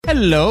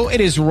Hello, it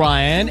is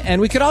Ryan,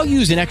 and we could all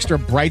use an extra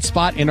bright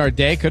spot in our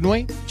day, couldn't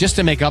we? Just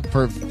to make up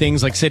for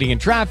things like sitting in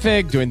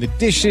traffic, doing the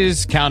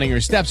dishes, counting your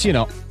steps, you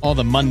know, all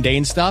the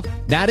mundane stuff.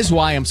 That is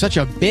why I'm such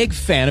a big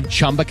fan of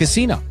Chumba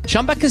Casino.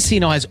 Chumba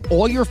Casino has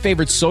all your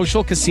favorite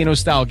social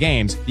casino-style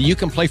games that you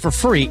can play for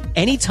free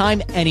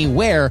anytime,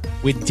 anywhere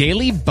with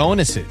daily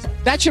bonuses.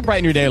 That should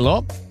brighten your day a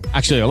little.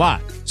 Actually, a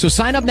lot. So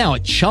sign up now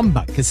at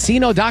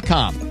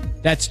ChumbaCasino.com.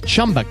 That's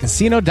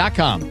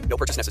ChumbaCasino.com. No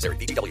purchase necessary.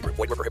 VGW Group.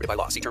 Void where prohibited by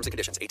law. See terms and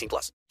conditions.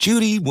 18+.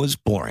 Judy was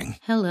boring.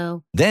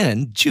 Hello.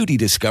 Then Judy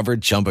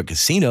discovered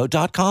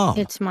ChumbaCasino.com.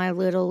 It's my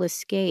little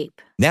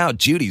escape. Now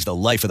Judy's the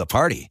life of the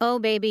party. Oh,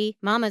 baby,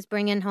 mama's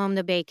bringing home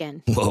the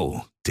bacon.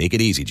 Whoa, take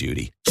it easy,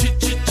 Judy.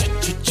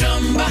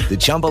 The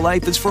Chumba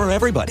life is for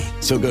everybody.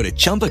 So go to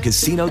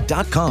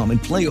ChumbaCasino.com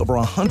and play over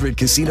 100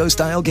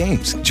 casino-style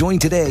games. Join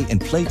today and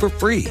play for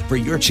free for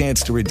your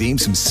chance to redeem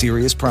some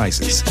serious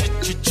prizes.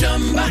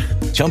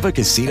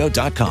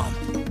 ChumbaCasino.com.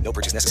 No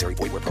purchase necessary.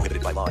 Void where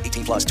prohibited by law.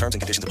 18+. Terms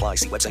and conditions apply.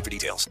 See website for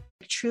details.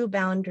 True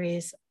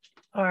boundaries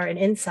are an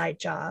inside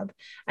job.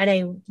 And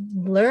I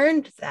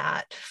learned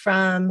that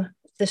from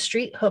the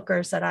street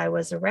hookers that I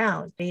was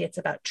around. It's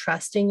about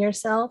trusting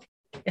yourself.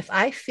 If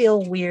I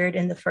feel weird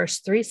in the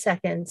first 3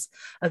 seconds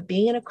of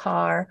being in a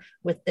car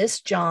with this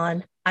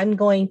John, I'm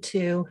going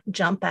to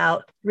jump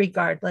out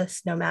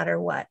regardless, no matter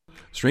what.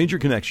 Stranger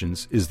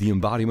Connections is the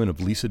embodiment of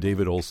Lisa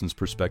David Olson's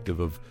perspective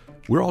of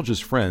we're all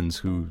just friends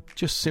who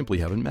just simply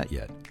haven't met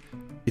yet.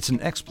 It's an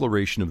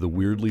exploration of the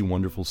weirdly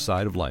wonderful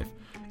side of life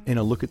and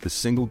a look at the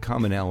single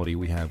commonality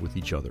we have with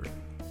each other,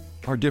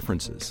 our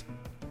differences.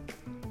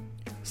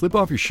 Slip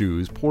off your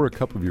shoes, pour a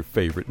cup of your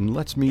favorite, and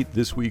let's meet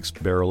this week's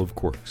Barrel of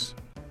Quirks.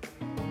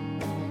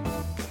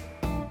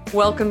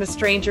 Welcome to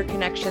Stranger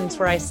Connections,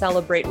 where I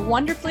celebrate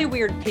wonderfully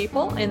weird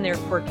people and their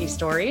quirky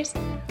stories.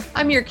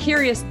 I'm your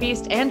curious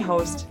beast and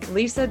host,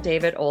 Lisa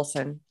David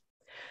Olson.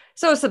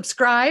 So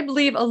subscribe,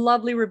 leave a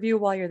lovely review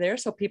while you're there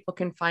so people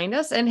can find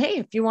us. And hey,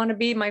 if you want to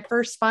be my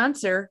first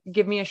sponsor,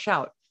 give me a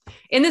shout.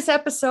 In this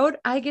episode,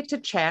 I get to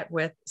chat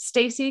with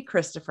Stacy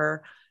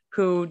Christopher,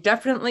 who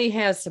definitely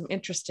has some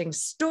interesting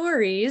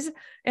stories.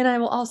 And I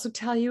will also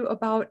tell you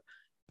about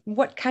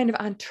what kind of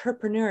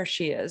entrepreneur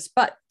she is.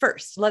 But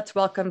first, let's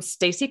welcome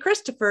Stacy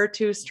Christopher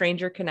to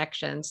Stranger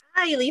Connections.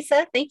 Hi,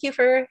 Lisa. Thank you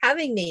for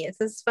having me.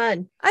 This is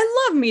fun.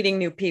 I love meeting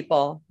new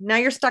people. Now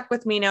you're stuck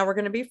with me. Now we're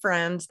going to be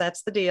friends.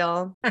 That's the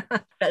deal.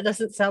 That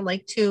doesn't sound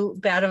like too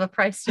bad of a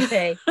price to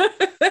pay.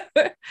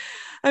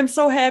 I'm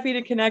so happy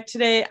to connect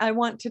today. I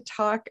want to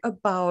talk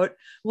about,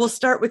 we'll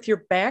start with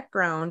your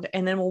background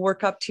and then we'll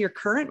work up to your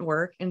current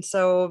work. And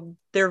so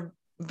they're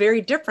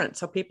very different.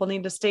 So people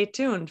need to stay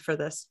tuned for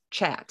this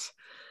chat.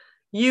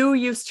 You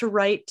used to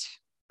write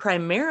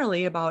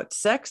primarily about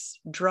sex,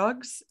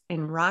 drugs,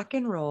 and rock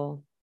and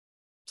roll.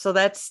 So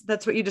that's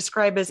what you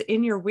describe as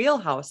in your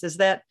wheelhouse. Is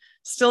that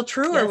still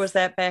true, Yes. Or was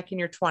that back in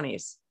your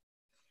 20s?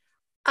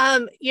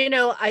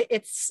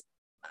 It's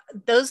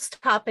those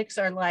topics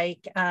are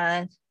like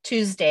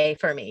Tuesday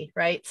for me,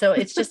 right? So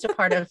it's just a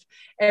part of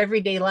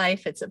everyday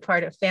life. It's a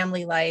part of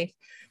family life.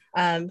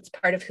 It's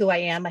part of who I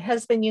am. My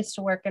husband used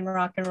to work in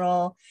rock and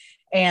roll.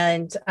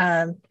 And,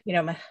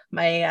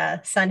 my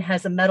son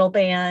has a metal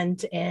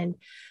band and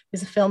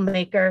is a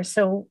filmmaker.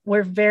 So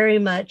we're very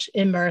much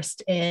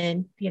immersed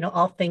in,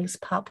 all things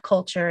pop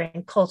culture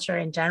and culture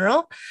in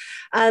general.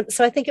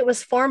 So I think it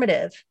was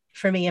formative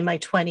for me in my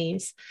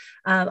 20s.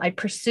 I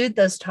pursued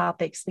those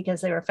topics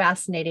because they were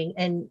fascinating.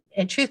 And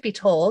truth be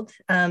told,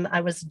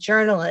 I was a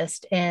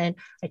journalist and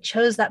I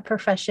chose that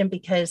profession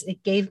because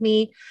it gave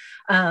me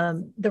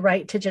the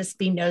right to just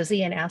be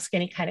nosy and ask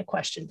any kind of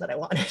questions that I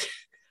wanted.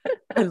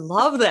 I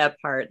love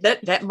that part.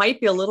 That might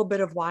be a little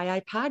bit of why I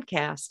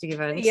podcast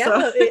even.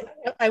 Yeah, so.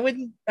 I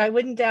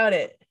wouldn't doubt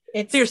it.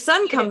 So your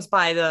son comes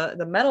by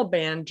the metal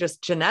band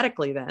just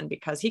genetically then,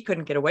 because he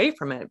couldn't get away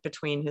from it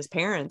between his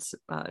parents'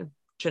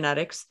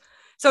 genetics.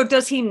 So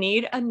does he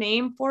need a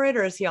name for it,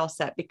 or is he all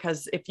set?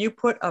 Because if you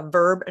put a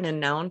verb and a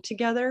noun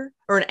together,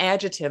 or an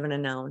adjective and a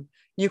noun,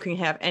 you can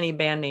have any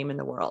band name in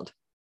the world.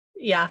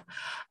 Yeah.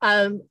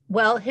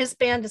 Well, his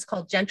band is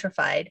called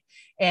Gentrified,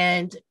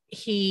 and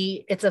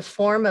it's a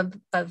form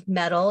of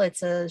metal.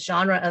 It's a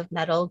genre of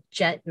metal,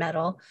 gent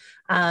metal,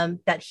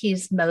 that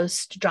he's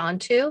most drawn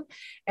to.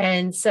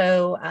 And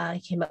so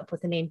he came up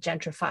with the name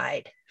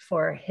Gentrified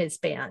for his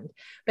band.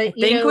 But I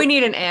think we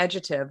need an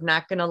adjective,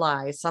 not going to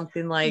lie,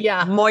 something like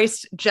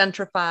moist,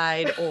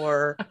 gentrified,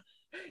 or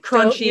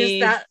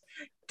crunchy.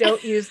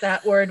 Don't use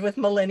that word with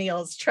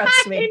millennials.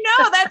 Trust me. I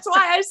know. That's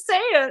why I say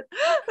it.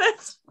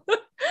 That's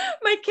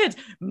my kids.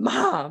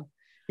 Mom,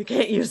 you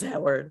can't use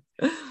that word.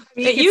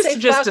 It used to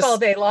just all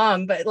day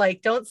long, but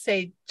don't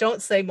say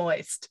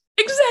moist.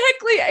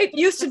 Exactly. It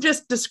used to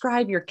just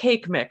describe your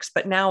cake mix,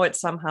 but now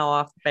it's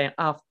somehow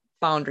off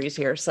boundaries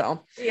here.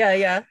 So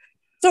yeah.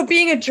 So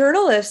being a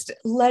journalist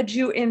led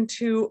you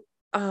into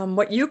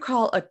what you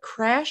call a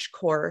crash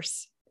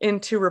course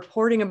into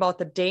reporting about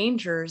the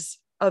dangers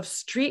of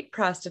street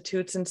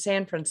prostitutes in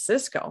San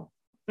Francisco.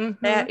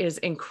 Mm-hmm. That is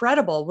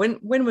incredible.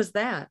 When was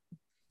that?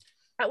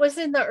 That was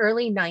in the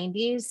early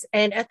 90s.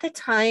 And at the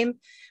time, it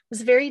was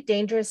a very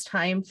dangerous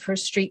time for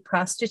street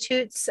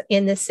prostitutes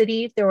in the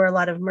city. There were a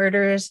lot of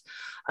murders.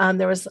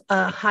 There was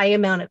a high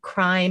amount of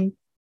crime.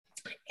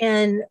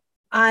 And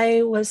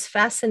I was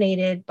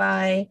fascinated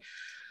by,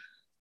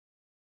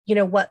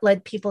 what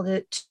led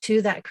people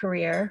to that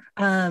career.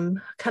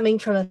 Coming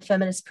from a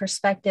feminist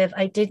perspective,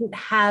 I didn't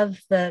have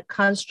the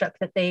construct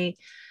that they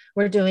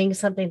were doing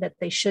something that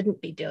they shouldn't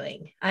be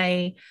doing.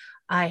 I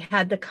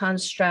had the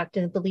construct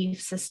and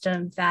belief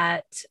system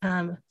that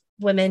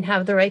women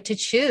have the right to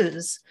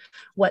choose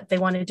what they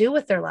want to do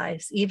with their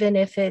lives, even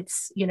if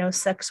it's,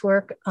 sex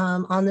work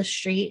on the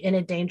street in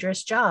a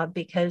dangerous job.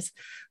 Because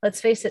let's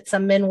face it,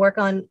 some men work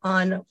on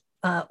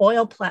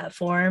oil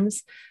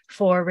platforms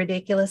for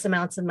ridiculous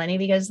amounts of money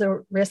because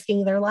they're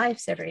risking their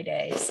lives every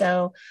day.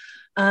 So,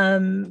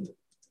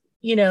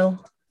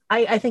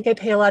 I think I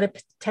pay a lot of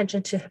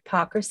attention to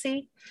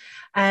hypocrisy,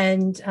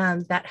 and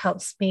that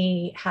helps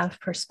me have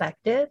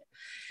perspective.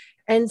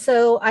 And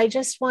so I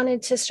just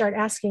wanted to start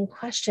asking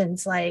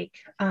questions like,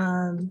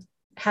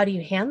 how do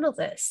you handle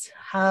this?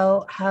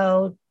 How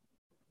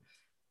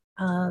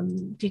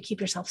do you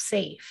keep yourself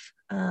safe?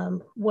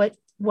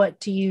 What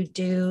do you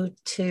do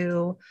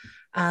to,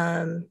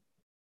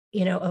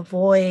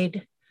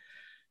 avoid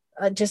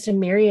just a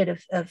myriad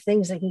of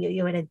things that can get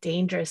you in a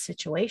dangerous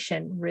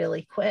situation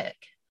really quick?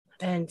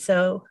 And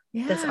so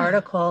this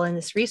article and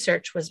this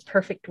research was a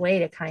perfect way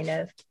to kind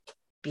of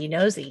be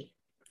nosy.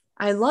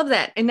 I love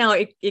that. And now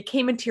it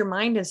came into your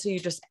mind. And so you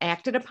just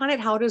acted upon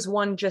it. How does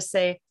one just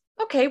say,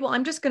 okay, well,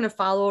 I'm just going to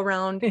follow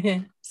around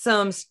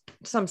some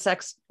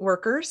sex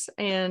workers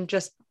and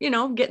just,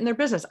 get in their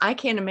business. I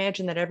can't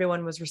imagine that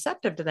everyone was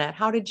receptive to that.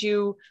 How did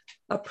you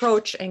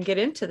approach and get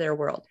into their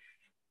world?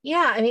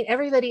 Yeah, I mean,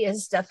 everybody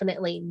is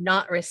definitely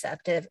not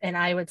receptive. And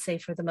I would say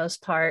for the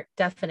most part,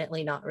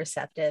 definitely not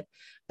receptive.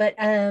 But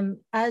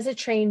as a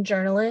trained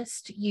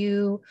journalist,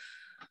 you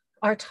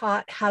are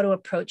taught how to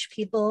approach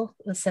people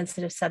with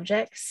sensitive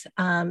subjects,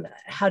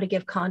 how to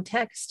give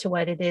context to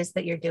what it is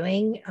that you're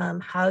doing,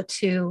 how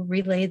to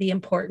relay the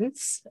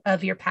importance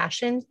of your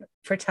passion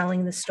for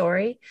telling the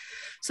story.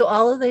 So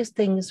all of those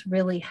things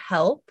really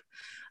help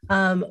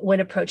when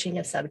approaching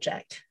a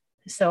subject.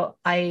 So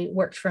I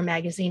worked for a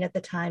magazine at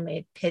the time.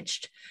 I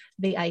pitched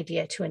the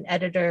idea to an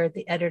editor.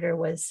 The editor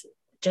was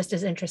just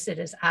as interested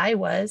as I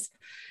was.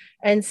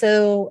 And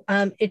so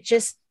it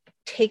just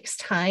takes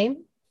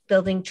time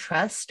building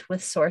trust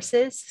with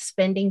sources,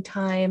 spending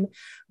time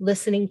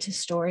listening to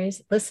stories,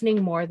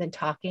 listening more than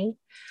talking.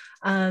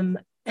 And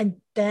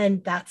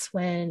then that's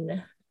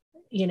when,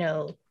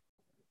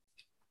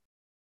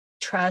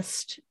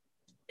 trust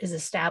is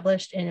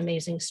established and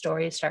amazing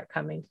stories start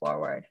coming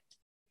forward.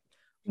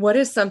 What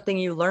is something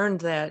you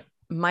learned that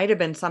might have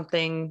been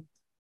something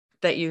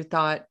that you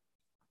thought,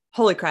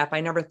 holy crap,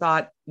 I never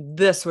thought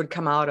this would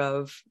come out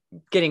of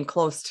getting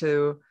close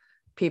to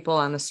people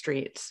on the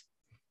streets?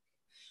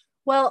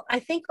 Well, I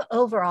think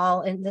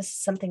overall, and this is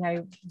something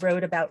I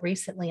wrote about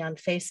recently on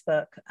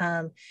Facebook,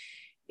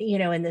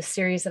 in this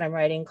series that I'm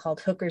writing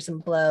called Hookers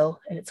and Blow,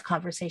 and it's a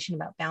conversation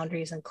about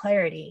boundaries and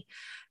clarity.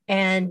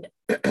 And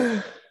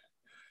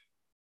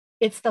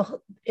it's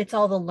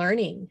all the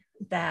learning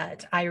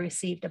that I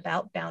received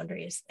about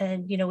boundaries.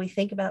 And, we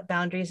think about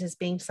boundaries as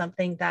being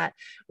something that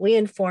we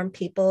inform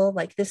people,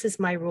 like, this is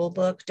my rule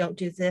book, don't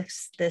do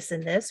this, this,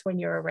 and this when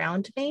you're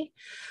around me.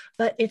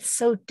 But it's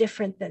so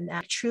different than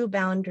that. True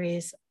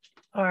boundaries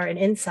are an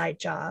inside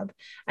job.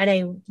 And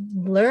I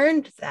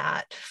learned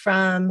that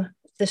from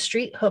the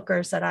street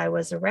hookers that I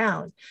was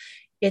around.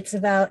 It's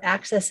about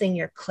accessing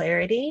your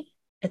clarity.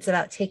 It's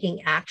about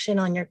taking action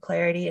on your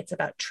clarity. It's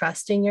about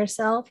trusting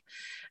yourself.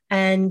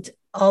 And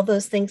all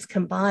those things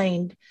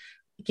combined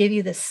give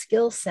you the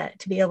skill set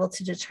to be able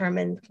to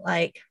determine,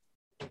 like,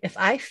 if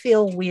I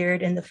feel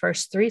weird in the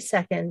first 3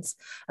 seconds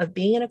of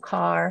being in a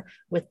car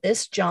with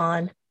this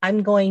John,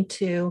 I'm going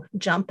to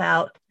jump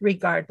out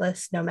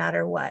regardless, no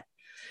matter what.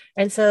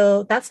 And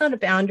so that's not a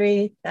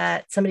boundary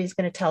that somebody's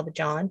going to tell the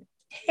John,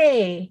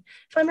 hey,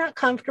 if I'm not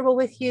comfortable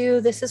with you,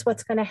 this is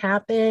what's going to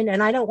happen.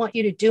 And I don't want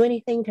you to do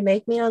anything to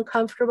make me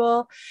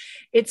uncomfortable.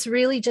 It's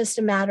really just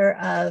a matter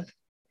of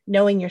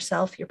knowing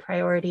yourself, your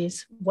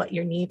priorities, what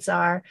your needs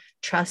are,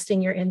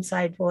 trusting your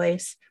inside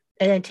voice,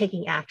 and then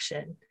taking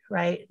action,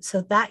 right?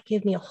 So that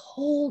gave me a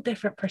whole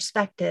different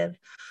perspective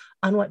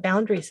on what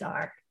boundaries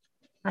are.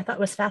 I thought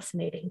it was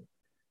fascinating.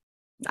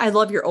 I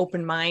love your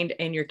open mind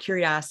and your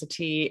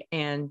curiosity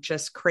and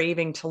just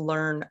craving to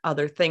learn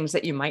other things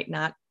that you might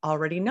not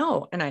already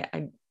know. And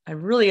I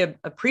really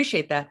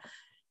appreciate that.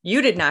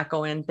 You did not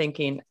go in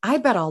thinking, I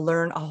bet I'll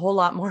learn a whole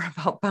lot more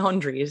about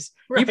boundaries.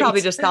 Right. You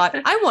probably just thought,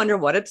 I wonder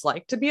what it's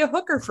like to be a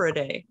hooker for a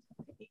day.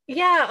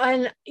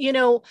 Yeah.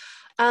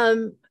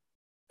 And,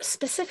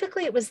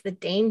 specifically, it was the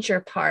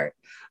danger part,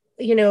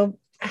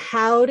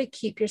 how to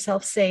keep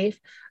yourself safe.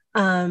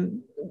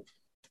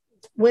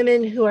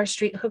 Women who are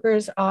street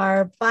hookers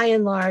are, by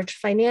and large,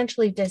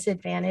 financially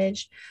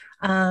disadvantaged.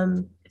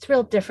 It's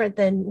real different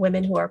than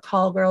women who are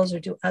call girls or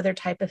do other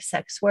type of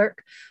sex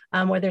work,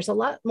 where there's a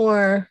lot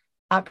more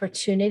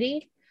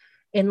opportunity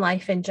in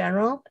life in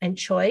general and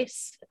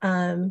choice.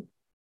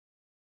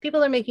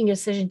 People are making a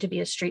decision to be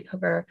a street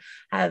hooker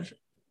have,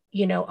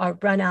 are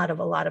run out of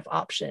a lot of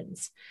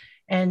options.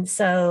 And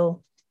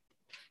so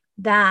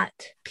that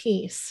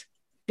piece,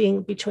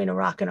 being between a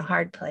rock and a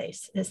hard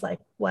place, is like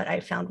what I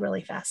found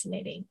really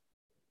fascinating.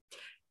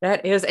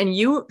 That is, and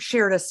you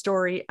shared a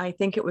story, I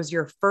think it was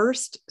your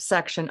first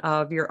section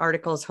of your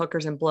articles,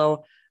 Hookers and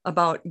Blow,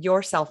 about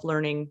yourself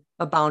learning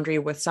a boundary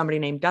with somebody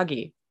named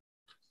Dougie.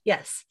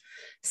 Yes.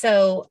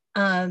 So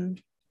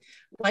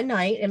one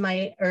night in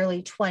my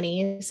early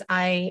 20s,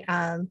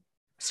 I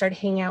started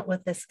hanging out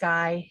with this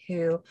guy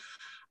who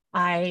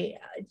I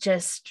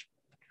just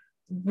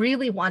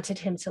really wanted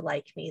him to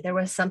like me. There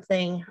was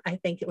something, I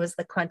think it was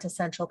the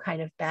quintessential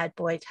kind of bad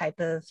boy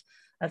type of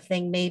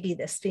thing, maybe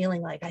this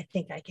feeling like, I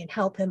think I can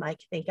help him. I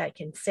think I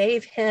can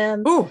save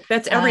him. Ooh,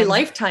 that's every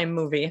Lifetime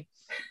movie.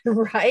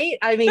 Right?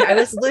 I mean, I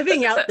was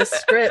living out the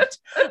script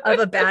of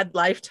a bad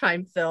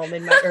Lifetime film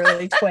in my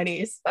early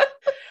 20s.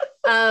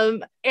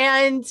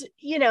 And,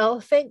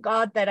 thank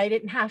God that I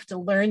didn't have to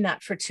learn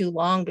that for too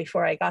long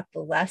before I got the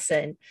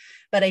lesson.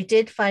 But I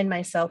did find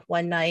myself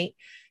one night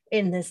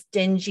in this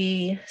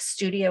dingy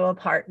studio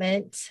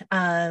apartment.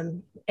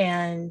 And,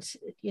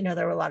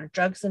 there were a lot of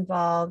drugs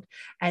involved.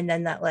 And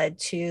then that led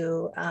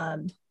to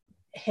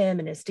him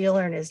and his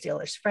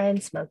dealer's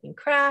friend smoking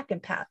crack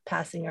and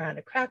passing around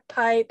a crack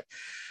pipe.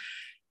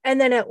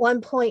 And then at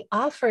one point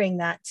offering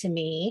that to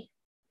me.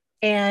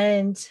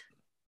 And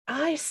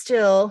I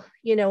still,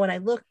 when I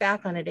look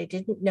back on it, I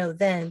didn't know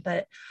then,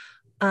 but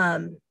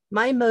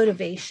my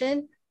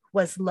motivation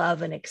was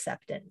love and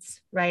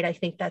acceptance, right? I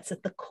think that's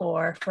at the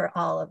core for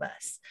all of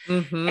us.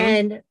 Mm-hmm.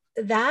 And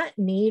that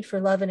need for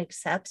love and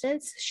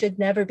acceptance should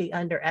never be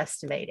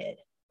underestimated,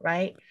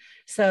 right?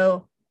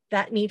 So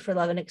that need for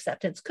love and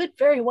acceptance could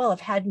very well have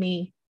had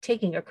me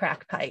taking a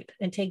crack pipe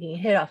and taking a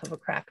hit off of a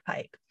crack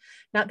pipe,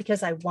 not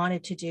because I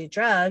wanted to do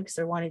drugs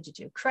or wanted to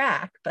do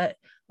crack, but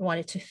I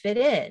wanted to fit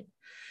in.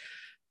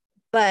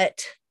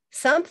 But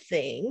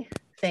something,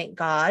 thank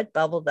God,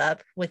 bubbled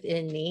up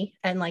within me.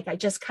 And I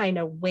just kind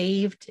of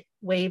waved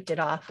it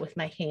off with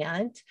my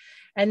hand.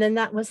 And then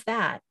that was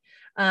that.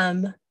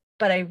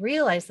 But I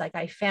realized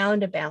I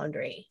found a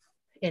boundary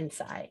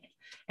inside,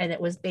 and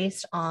it was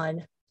based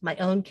on my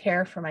own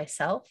care for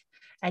myself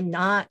and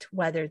not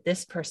whether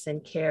this person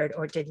cared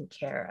or didn't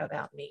care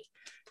about me.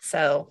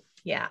 So,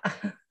 yeah.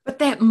 But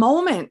that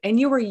moment, and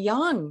you were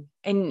young,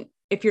 and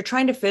if you're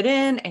trying to fit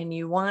in and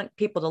you want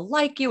people to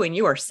like you, and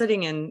you are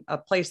sitting in a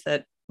place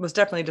that was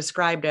definitely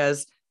described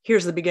as,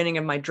 here's the beginning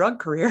of my drug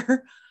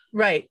career.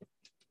 Right.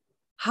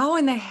 How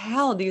in the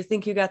hell do you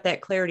think you got that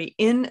clarity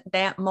in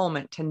that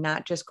moment to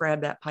not just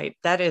grab that pipe?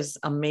 That is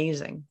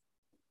amazing.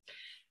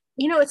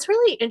 It's a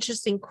really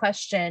interesting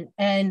question.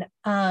 And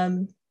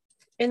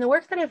in the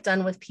work that I've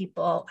done with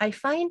people, I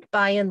find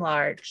by and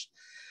large,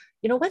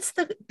 what's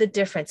the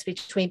difference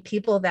between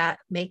people that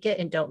make it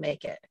and don't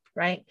make it,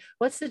 right?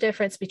 What's the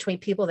difference between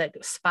people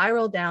that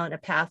spiral down a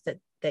path that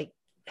they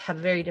have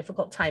a very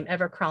difficult time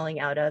ever crawling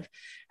out of,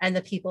 and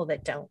the people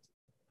that don't?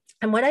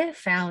 And what I have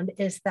found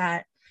is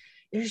that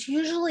there's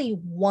usually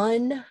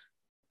one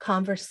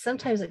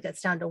sometimes it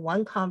gets down to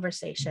one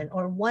conversation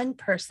or one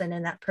person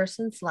in that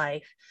person's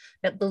life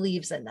that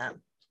believes in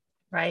them,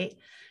 right?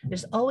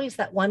 There's always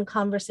that one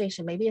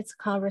conversation. Maybe it's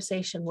a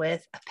conversation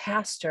with a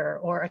pastor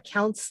or a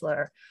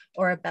counselor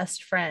or a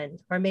best friend,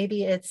 or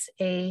maybe it's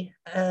a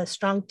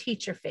strong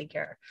teacher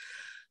figure.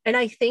 And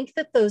I think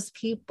that those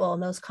people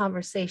and those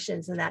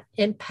conversations and that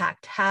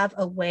impact have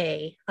a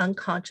way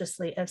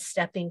unconsciously of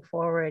stepping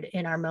forward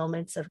in our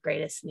moments of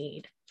greatest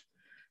need.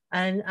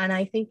 And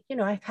I think,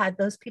 I've had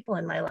those people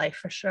in my life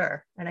for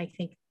sure. And I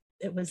think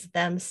it was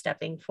them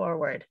stepping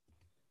forward.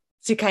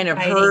 So you kind of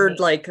heard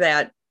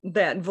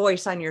that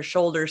voice on your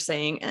shoulder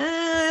saying,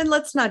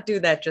 let's not do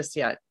that just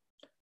yet.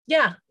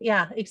 Yeah,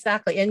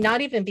 exactly. And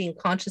not even being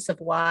conscious of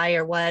why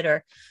or what,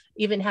 or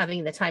even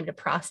having the time to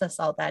process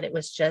all that. It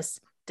was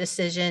just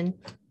decision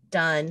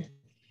done,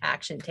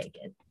 action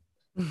taken.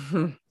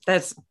 Mm-hmm.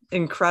 That's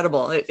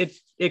incredible.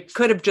 It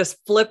could have just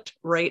flipped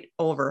right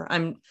over.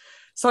 I'm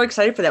so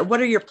excited for that. What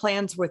are your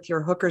plans with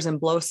your Hookers and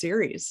Blow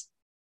series?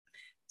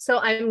 So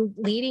I'm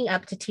leading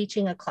up to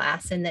teaching a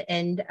class in the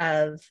end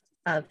of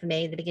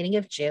May, the beginning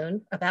of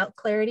June, about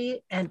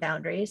clarity and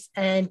boundaries,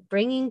 and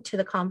bringing to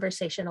the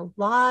conversation a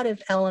lot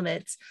of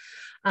elements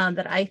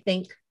that I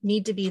think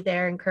need to be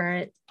there in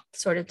current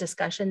sort of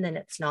discussion than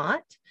it's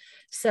not.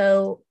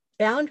 So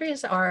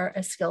boundaries are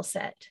a skill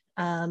set,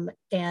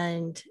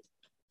 and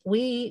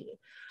we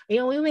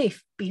may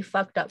be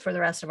fucked up for the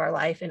rest of our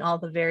life in all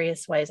the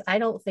various ways. I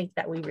don't think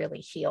that we really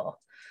heal.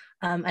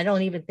 I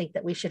don't even think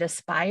that we should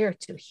aspire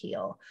to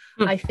heal.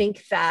 I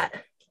think that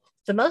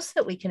the most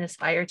that we can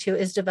aspire to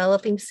is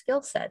developing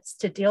skill sets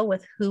to deal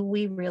with who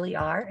we really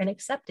are and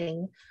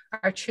accepting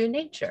our true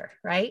nature,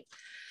 right?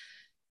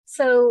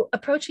 So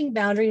approaching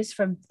boundaries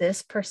from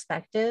this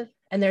perspective,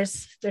 and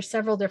there's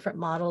several different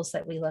models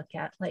that we look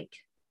at, like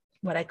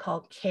what I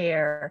call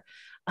care,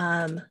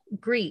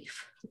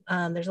 Grief.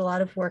 There's a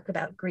lot of work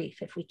about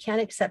grief. If we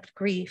can't accept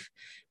grief,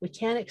 we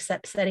can't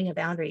accept setting a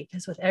boundary,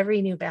 because with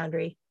every new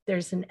boundary,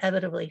 there's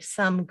inevitably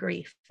some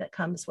grief that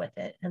comes with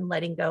it, and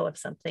letting go of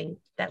something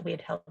that we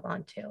had held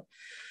on to.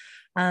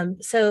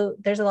 So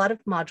there's a lot of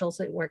modules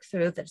that we work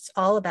through that's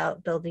all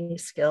about building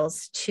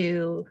skills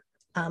to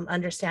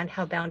understand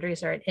how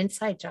boundaries are an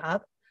inside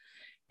job.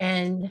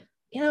 And,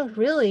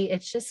 really,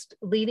 it's just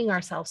leading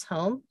ourselves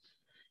home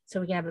so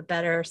we can have a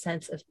better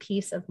sense of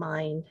peace of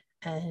mind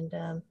and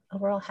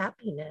overall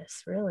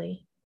happiness,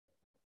 really.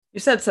 You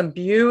said some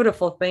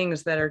beautiful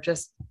things that are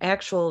just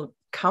actual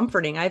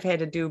comforting. I've had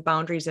to do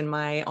boundaries in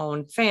my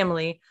own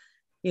family.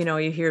 You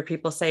hear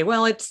people say,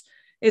 well, it's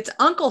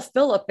Uncle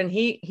Philip and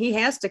he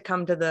has to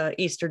come to the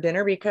Easter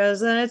dinner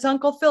because it's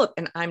Uncle Philip.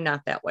 And I'm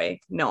not that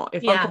way. No,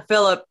 if Uncle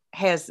Philip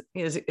has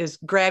his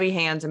grabby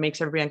hands and makes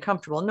everybody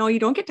uncomfortable, no, you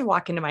don't get to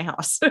walk into my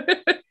house.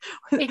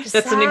 Exactly.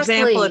 That's an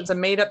example. It's a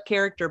made up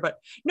character, but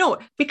no,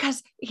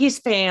 because he's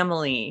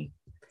family.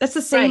 That's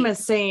the same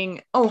as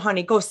saying, oh,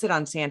 honey, go sit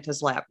on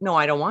Santa's lap. No,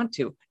 I don't want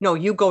to. No,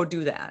 you go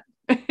do that.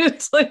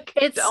 It's like,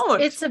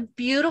 it's a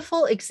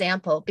beautiful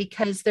example,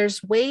 because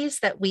there's ways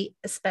that we,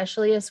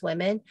 especially as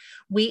women,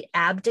 we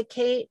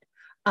abdicate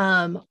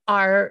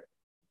our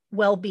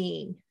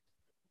well-being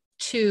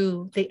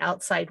to the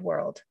outside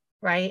world,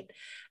 right?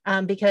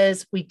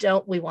 Because we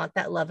want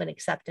that love and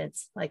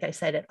acceptance. Like I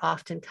said, it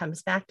often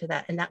comes back to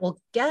that, and that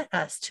will get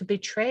us to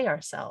betray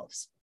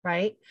ourselves,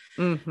 right?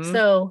 Mm-hmm.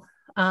 So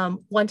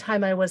one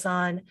time I was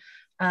on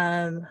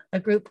a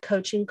group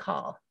coaching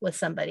call with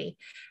somebody,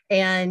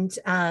 and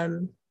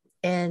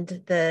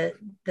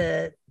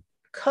the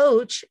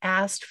coach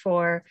asked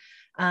for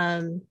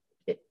an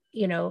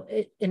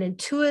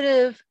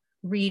intuitive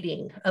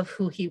reading of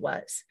who he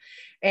was.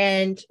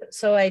 And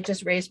so I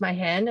just raised my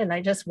hand and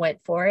I just went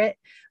for it,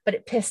 but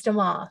it pissed him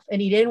off and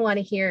he didn't want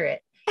to hear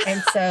it.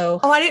 And so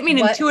I didn't mean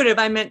intuitive.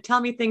 I meant tell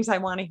me things I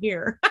want to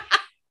hear.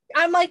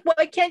 I'm like,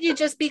 why can't you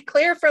just be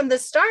clear from the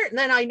start? And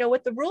then I know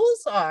what the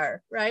rules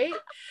are, right?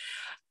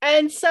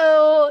 And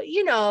so,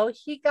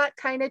 he got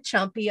kind of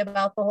chumpy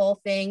about the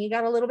whole thing. He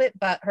got a little bit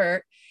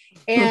butthurt.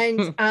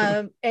 And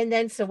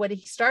then so what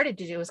he started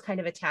to do was kind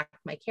of attack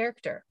my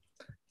character.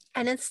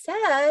 And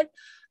instead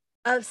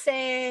of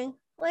saying,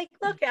 like,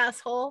 look,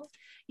 asshole,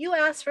 you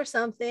asked for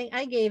something,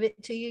 I gave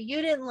it to you.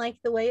 You didn't like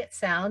the way it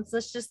sounds.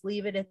 Let's just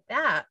leave it at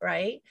that,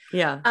 right?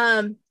 Yeah.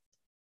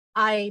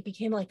 I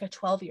became like a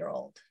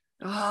 12-year-old.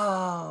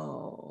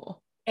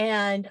 Oh.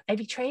 And I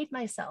betrayed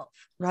myself.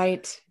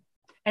 Right.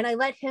 And I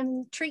let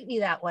him treat me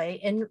that way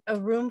in a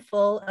room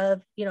full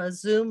of, a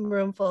Zoom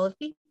room full of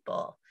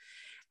people.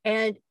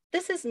 And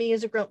this is me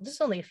as a girl. This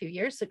is only a few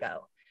years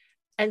ago.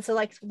 And so,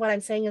 like, what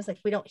I'm saying is, like,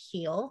 we don't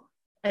heal,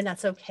 and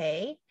that's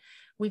okay.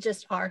 We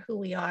just are who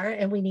we are,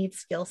 and we need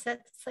skill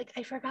sets. It's like,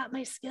 I forgot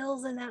my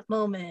skills in that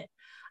moment.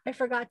 I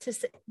forgot to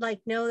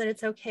know that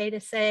it's okay to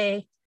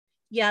say,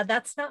 yeah,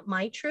 that's not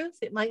my truth.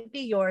 It might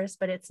be yours,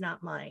 but it's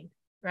not mine.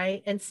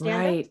 Right. And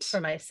stand up for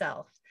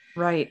myself.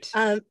 Right.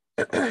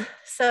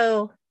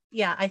 So,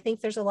 yeah, I think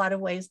there's a lot of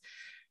ways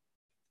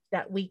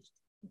that we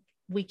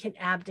can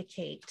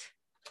abdicate,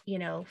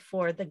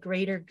 for the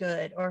greater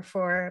good, or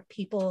for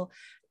people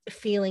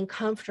feeling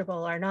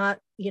comfortable, or not,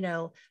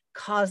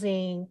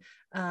 causing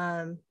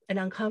an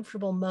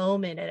uncomfortable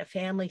moment at a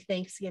family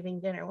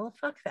Thanksgiving dinner. Well,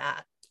 fuck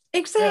that.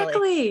 Exactly.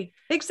 Really.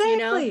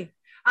 Exactly.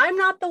 I'm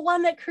not the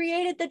one that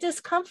created the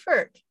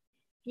discomfort.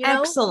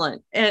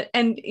 Excellent.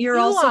 And you're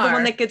also the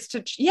one that gets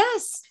to,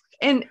 yes.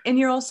 And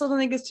you're also the one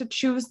that gets to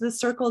choose the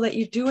circle that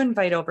you do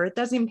invite over. It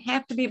doesn't even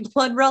have to be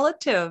blood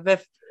relative.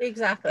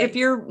 If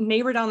your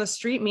neighbor down the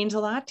street means a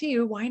lot to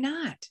you, why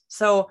not?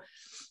 So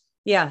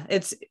yeah,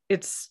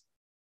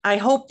 I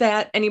hope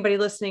that anybody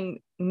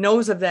listening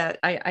knows of that.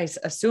 I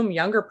assume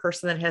younger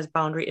person that has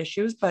boundary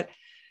issues, but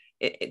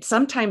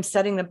sometimes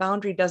setting the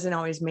boundary doesn't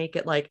always make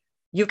it like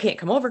you can't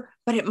come over,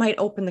 but it might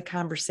open the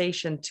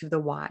conversation to the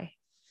why.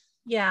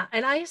 Yeah.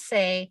 And I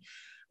say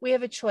we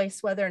have a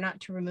choice whether or not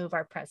to remove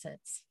our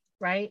presence,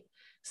 right?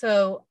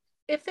 So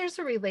if there's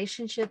a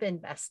relationship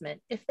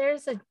investment, if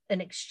there's an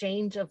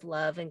exchange of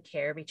love and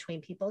care between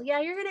people, yeah,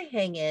 you're going to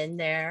hang in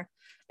there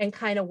and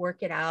kind of work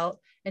it out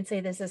and say,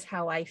 this is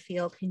how I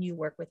feel. Can you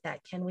work with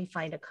that? Can we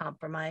find a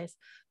compromise?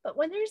 But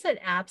when there's an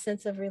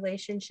absence of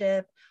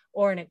relationship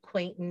or an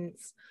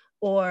acquaintance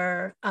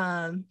or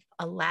a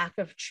lack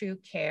of true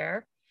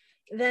care,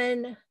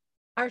 then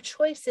our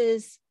choice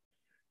is,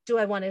 do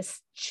I want to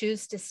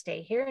choose to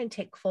stay here and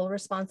take full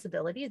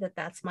responsibility that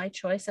that's my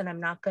choice and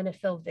I'm not going to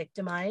feel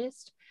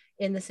victimized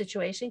in the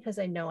situation because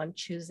I know I'm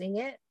choosing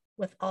it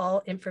with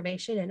all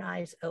information and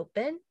eyes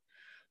open?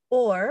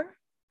 Or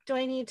do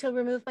I need to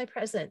remove my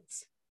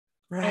presence?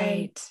 Right.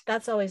 And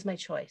that's always my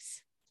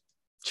choice.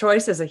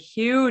 Choice is a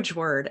huge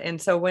word.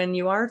 And so when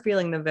you are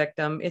feeling the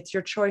victim, it's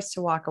your choice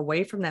to walk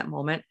away from that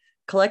moment,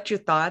 collect your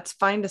thoughts,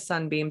 find a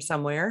sunbeam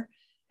somewhere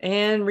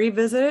and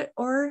revisit it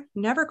or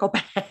never go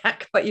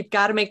back. But you've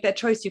got to make that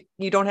choice.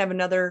 You don't have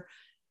another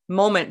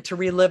moment to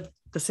relive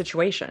the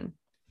situation.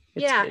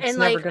 Yeah. It's And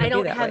never like, going I to be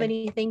don't that have way.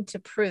 anything to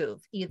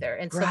prove either.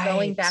 And so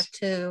going back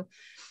to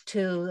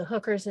the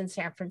hookers in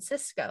San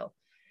Francisco,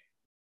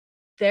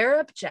 their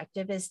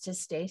objective is to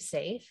stay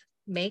safe,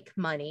 make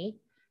money,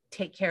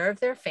 take care of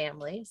their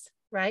families,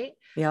 right?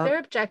 Yeah. Their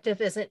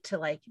objective isn't to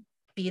like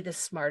be the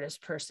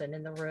smartest person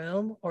in the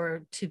room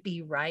or to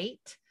be right.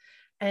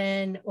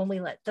 And when we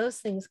let those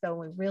things go,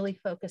 we really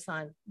focus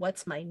on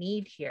what's my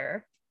need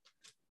here,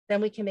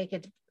 then we can make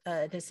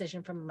a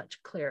decision from a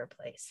much clearer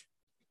place.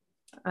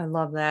 I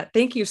love that.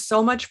 Thank you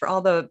so much for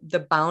all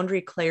the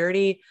boundary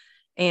clarity,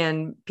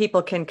 and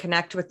people can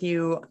connect with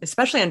you,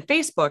 especially on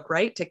Facebook,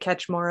 right? To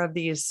catch more of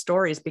these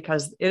stories,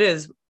 because it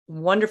is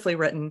wonderfully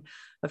written.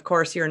 Of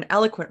course, you're an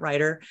eloquent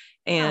writer,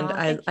 and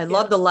I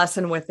love the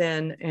lesson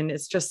within, and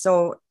it's just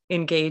so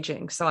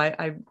engaging. So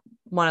I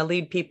want to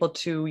lead people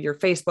to your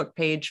Facebook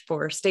page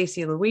for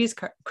Stacey Louise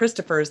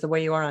Christopher, is the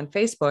way you are on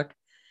Facebook.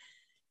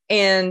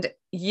 And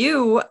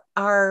you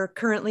are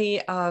currently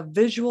a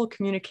visual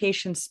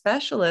communication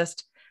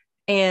specialist.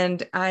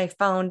 And I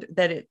found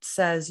that it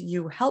says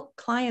you help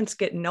clients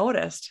get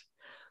noticed.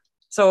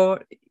 So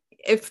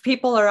if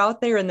people are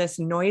out there in this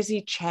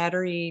noisy,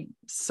 chattery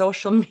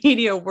social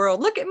media world,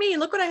 look at me,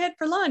 look what I had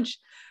for lunch.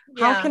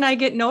 Yeah. How can I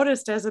get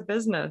noticed as a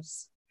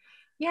business?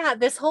 Yeah,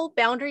 this whole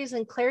boundaries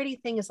and clarity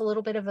thing is a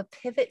little bit of a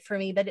pivot for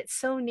me, but it's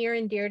so near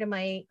and dear to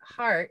my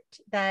heart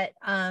that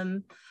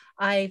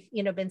I've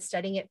been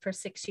studying it for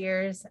 6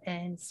 years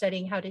and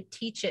studying how to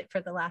teach it for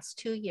the last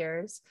 2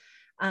 years.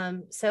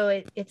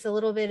 So it's a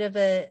little bit of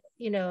a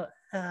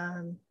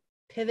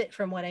pivot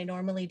from what I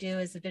normally do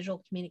as a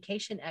visual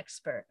communication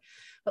expert.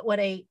 But what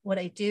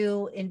I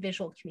do in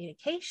visual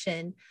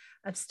communication,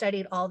 I've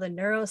studied all the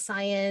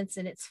neuroscience,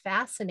 and it's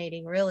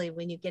fascinating, really,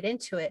 when you get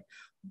into it,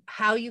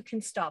 how you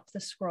can stop the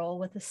scroll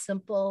with a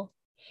simple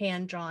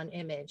hand-drawn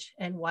image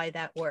and why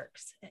that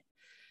works.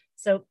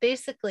 So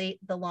basically,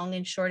 the long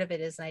and short of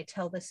it is, and I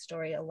tell this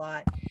story a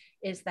lot,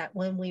 is that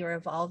when we were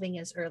evolving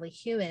as early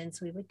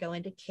humans, we would go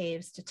into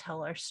caves to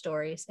tell our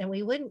stories, and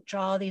we wouldn't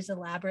draw these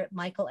elaborate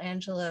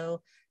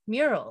Michelangelo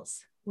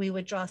murals. We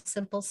would draw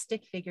simple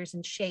stick figures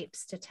and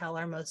shapes to tell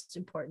our most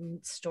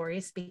important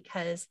stories,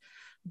 because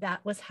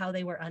that was how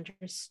they were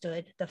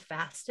understood the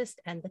fastest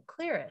and the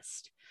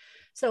clearest.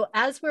 So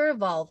as we're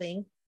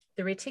evolving,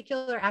 the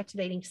reticular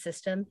activating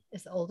system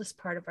is the oldest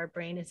part of our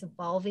brain, is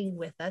evolving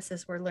with us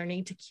as we're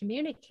learning to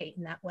communicate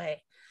in that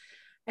way.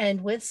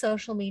 And with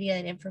social media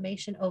and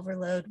information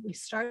overload, we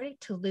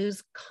started to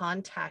lose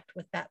contact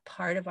with that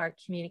part of our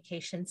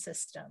communication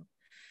system.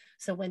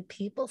 So when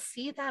people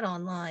see that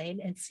online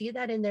and see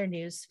that in their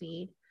news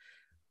feed,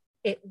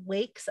 it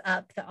wakes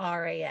up the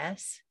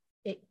RAS.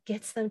 It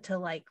gets them to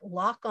like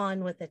lock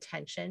on with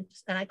attention.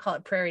 And I call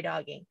it prairie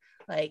dogging.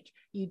 Like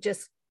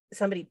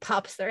somebody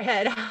pops their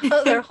head out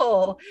of their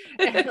hole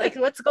and like,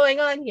 what's going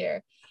on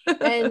here?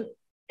 And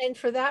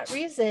for that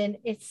reason,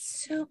 it's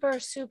super,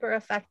 super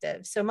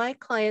effective. So my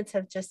clients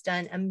have just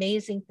done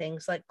amazing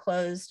things, like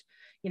closed,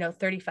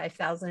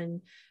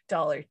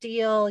 $35,000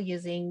 deal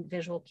using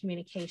visual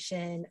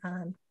communication,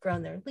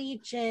 grown their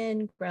lead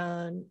gen,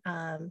 grown,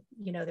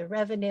 their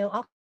revenue,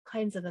 all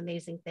kinds of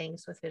amazing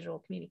things with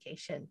visual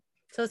communication.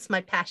 So it's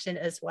my passion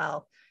as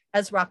well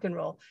as rock and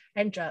roll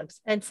and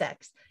drugs and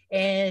sex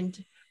and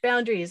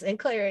boundaries and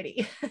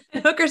clarity.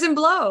 Hookers and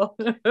blow.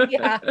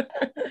 Yeah.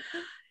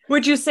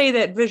 Would you say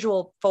that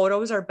visual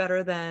photos are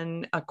better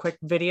than a quick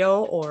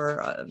video or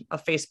a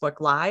Facebook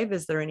Live?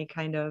 Is there any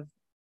kind of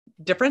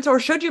difference, or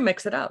should you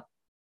mix it up?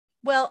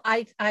 Well,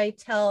 I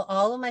tell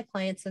all of my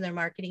clients in their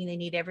marketing, they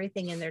need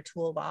everything in their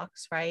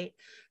toolbox, right?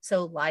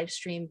 So live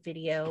stream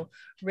video,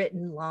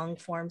 written long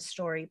form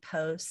story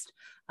post,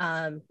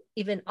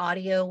 even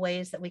audio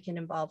ways that we can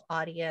involve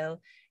audio.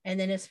 And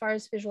then as far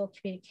as visual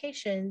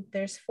communication,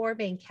 there's 4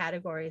 main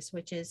categories,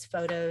 which is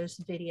photos,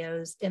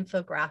 videos,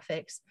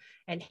 infographics,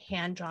 and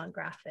hand-drawn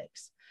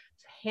graphics.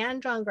 So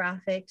hand-drawn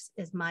graphics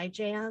is my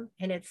jam,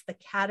 and it's the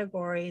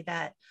category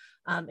that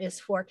is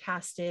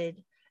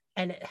forecasted,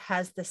 and it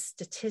has the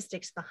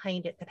statistics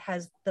behind it that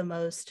has the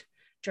most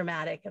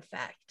dramatic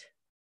effect.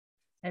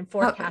 And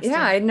forecasting.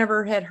 Yeah, I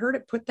never had heard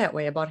it put that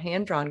way about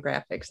hand-drawn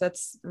graphics.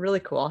 That's really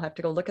cool. I'll have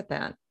to go look at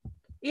that.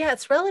 Yeah,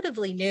 it's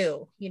relatively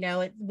new.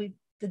 We've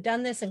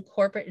done this in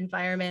corporate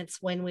environments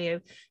when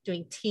we're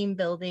doing team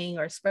building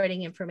or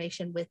spreading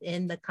information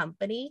within the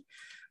company.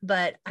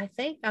 But I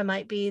think I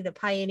might be the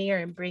pioneer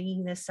in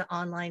bringing this to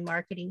online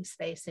marketing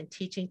space and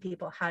teaching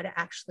people how to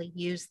actually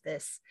use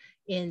this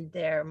in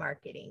their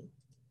marketing.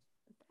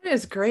 That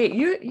is great.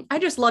 I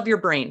just love your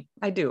brain.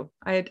 I do.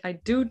 I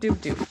do.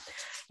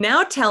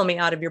 Now tell me,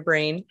 out of your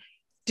brain,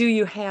 do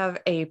you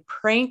have a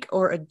prank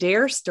or a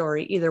dare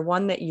story, either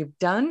one that you've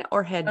done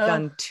or had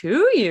done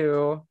to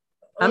you?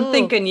 I'm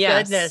thinking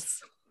yes.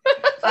 Goodness.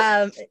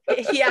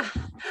 Yeah.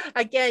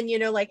 Again,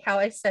 like how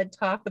I said,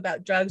 talk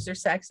about drugs or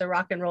sex or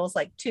rock and roll is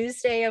like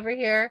Tuesday over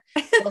here.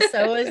 Well,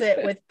 so is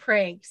it with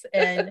pranks.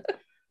 And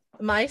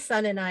my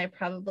son and I,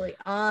 probably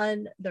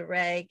on the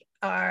reg,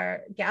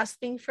 are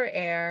gasping for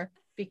air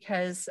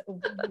because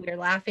we're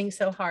laughing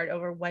so hard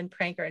over one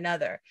prank or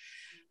another.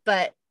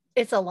 But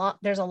there's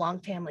a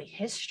long family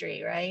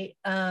history, right?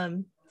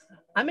 I'm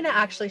going to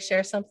actually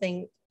share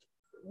something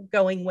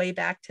going way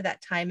back to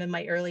that time in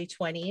my early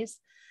 20s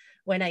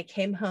when I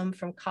came home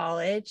from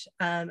college.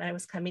 I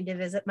was coming to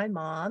visit my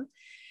mom,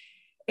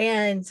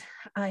 and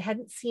I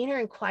hadn't seen her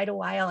in quite a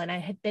while. And I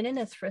had been in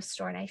a thrift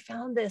store, and I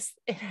found this,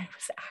 and it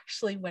was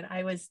actually when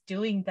I was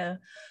doing the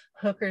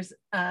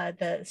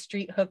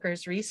street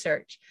hookers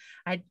research.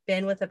 I'd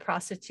been with a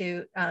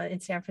prostitute in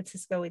San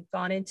Francisco. We'd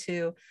gone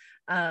into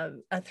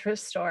a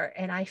thrift store,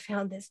 and I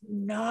found this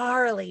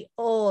gnarly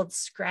old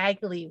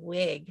scraggly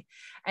wig,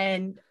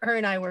 and her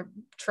and I were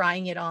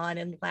trying it on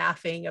and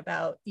laughing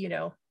about,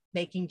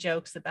 making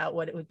jokes about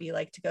what it would be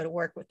like to go to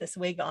work with this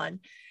wig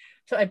on.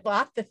 So I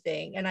bought the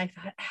thing, and I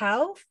thought,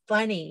 how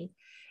funny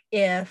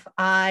if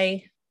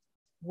I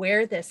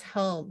wear this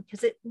home,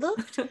 because it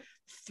looked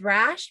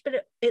thrashed,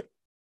 but it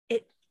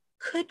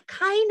could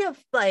kind of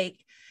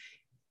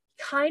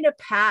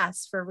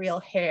pass for real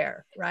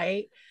hair,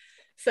 right?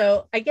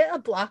 So I get a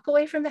block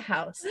away from the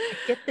house, I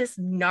get this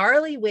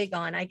gnarly wig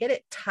on, I get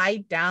it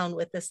tied down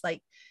with this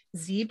like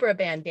zebra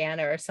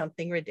bandana or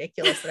something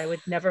ridiculous that I would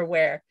never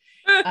wear.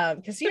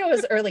 Because it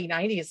was early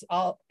 90s,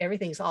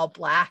 everything's all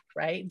black,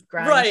 right?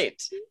 Grunge.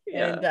 Right.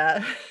 Yeah.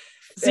 And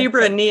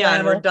zebra and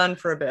neon were done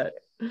for a bit.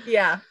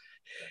 Yeah.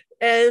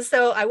 And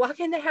so I walk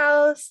in the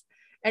house,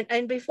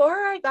 and before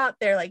I got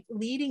there, like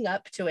leading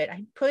up to it,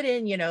 I put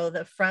in,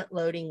 the front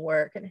loading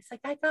work, and it's like,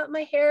 I got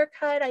my hair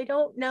cut. I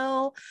don't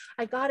know.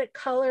 I got it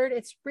colored.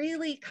 It's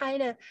really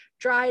kind of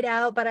dried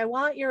out, but I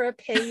want your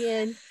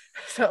opinion.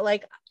 So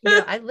like,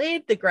 I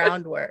laid the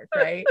groundwork,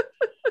 right?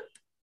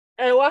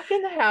 And I walk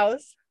in the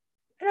house,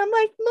 and I'm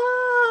like,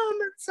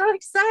 Mom, I'm so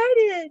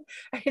excited.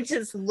 I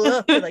just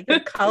look like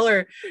the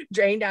color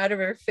drained out of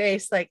her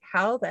face. Like,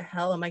 how the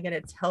hell am I going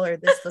to tell her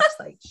this looks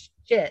like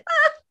shit?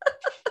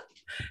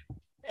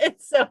 And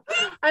so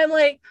I'm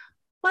like,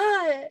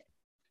 what?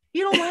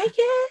 You don't like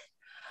it?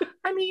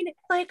 I mean,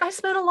 like, I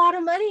spent a lot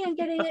of money on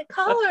getting it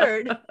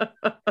colored.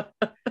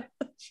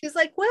 She's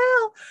like,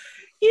 well,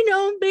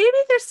 maybe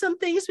there's some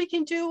things we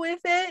can do with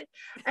it.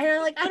 And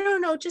I'm like, I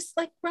don't know, just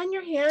like run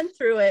your hand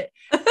through it.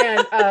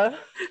 And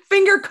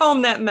finger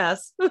comb that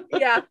mess.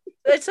 Yeah.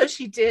 That's what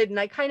she did. And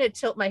I kind of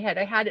tilt my head.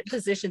 I had it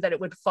positioned that it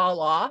would fall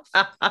off.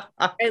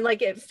 And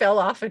like it fell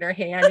off in her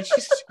hand, and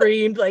she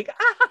screamed like,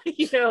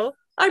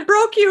 I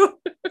broke you.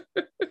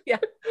 Yeah.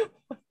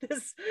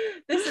 This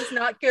is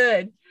not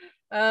good.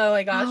 Oh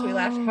my gosh, we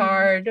laughed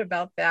hard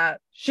about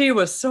that. She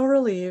was so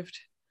relieved.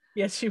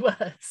 Yes, she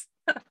was.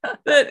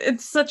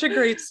 It's such a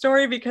great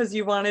story, because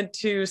you wanted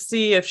to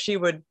see if she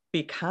would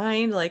be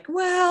kind, like,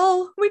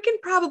 well, we can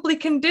probably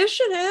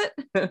condition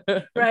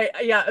it. Right.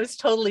 Yeah, I was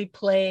totally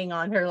playing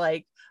on her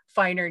like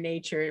finer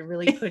nature,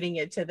 really putting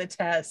it to the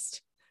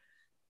test.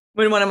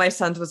 When one of my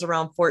sons was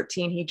around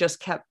 14, he just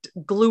kept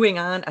gluing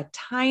on a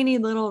tiny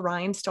little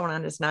rhinestone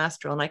on his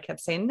nostril, and I kept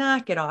saying,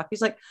 knock it off.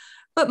 He's like,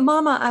 but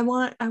Mama, I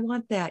want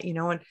that,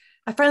 and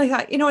I finally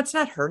thought, it's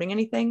not hurting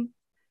anything.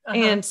 Uh-huh.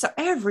 And so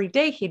every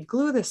day he'd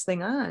glue this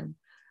thing on.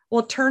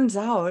 Well, it turns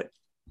out,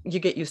 you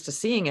get used to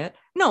seeing it.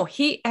 No,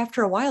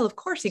 after a while, of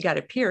course, he got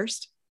it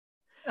pierced.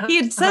 He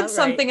had said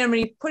something, right. And when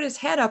he put his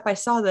head up, I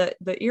saw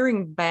the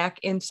earring back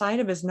inside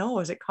of his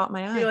nose. It caught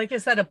my eye. You're like,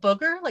 is that a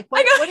booger? Like,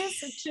 what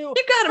is it? You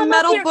got a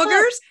Metal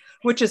Boogers,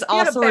 which is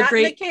also a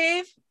great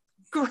cave.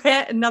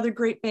 Another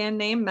great band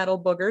name,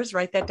 Metal Boogers.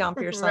 Write that down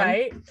for your son.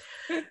 Right.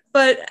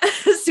 But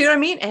see what I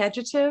mean?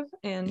 Adjective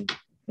and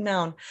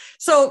noun.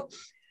 So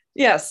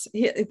yes,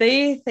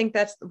 they think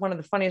that's one of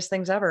the funniest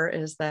things ever,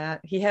 is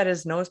that he had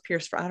his nose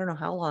pierced for I don't know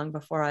how long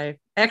before I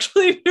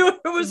actually knew it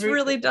was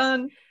really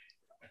done.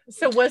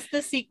 So was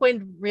the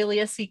sequin really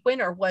a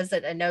sequin, or was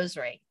it a nose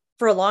ring?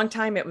 For a long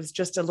time, it was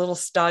just a little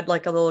stud,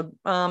 like a little,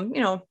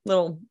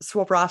 little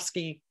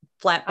Swarovski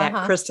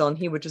flatback crystal, and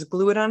he would just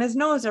glue it on his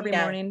nose every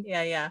morning.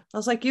 Yeah. I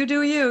was like, you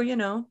do you,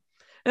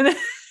 And then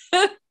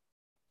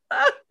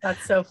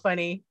that's so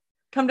funny.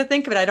 Come to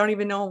think of it, I don't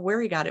even know where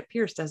he got it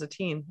pierced as a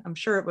teen. I'm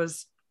sure it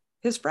was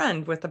his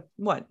friend with an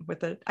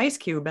ice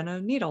cube and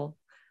a needle.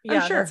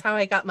 Yeah, sure. That's how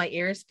I got my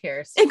ears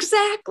pierced.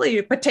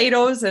 Exactly.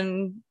 Potatoes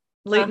and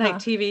late night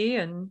TV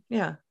and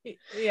yeah.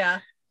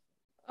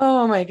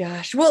 Oh my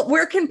gosh. Well,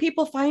 where can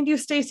people find you,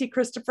 Stacey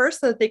Christopher,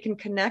 so that they can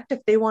connect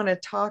if they want to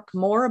talk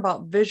more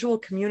about visual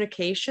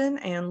communication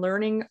and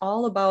learning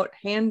all about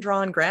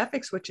hand-drawn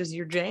graphics, which is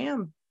your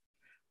jam?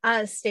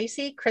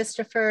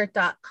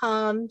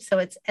 StaceyChristopher.com. So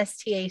it's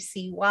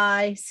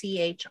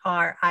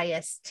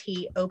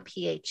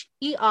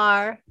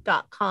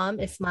StaceyChristopher.com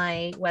is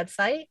my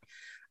website.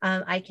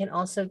 I can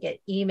also get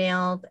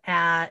emailed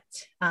at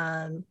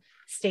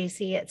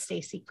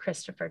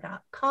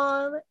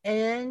Stacey@StaceyChristopher.com,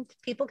 and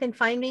people can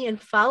find me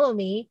and follow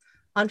me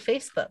on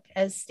Facebook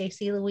as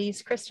Stacey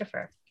Louise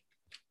Christopher.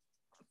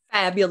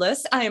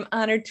 Fabulous. I am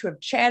honored to have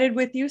chatted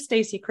with you,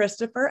 Stacey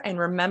Christopher, and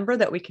remember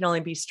that we can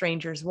only be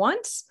strangers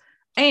once,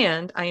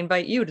 and I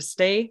invite you to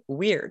stay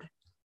weird.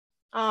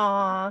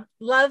 Aw,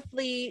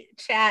 lovely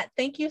chat.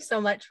 Thank you so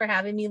much for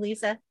having me,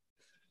 Lisa.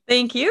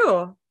 Thank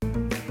you.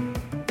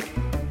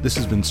 This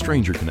has been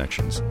Stranger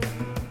Connections.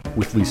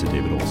 with Lisa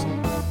David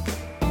Olson.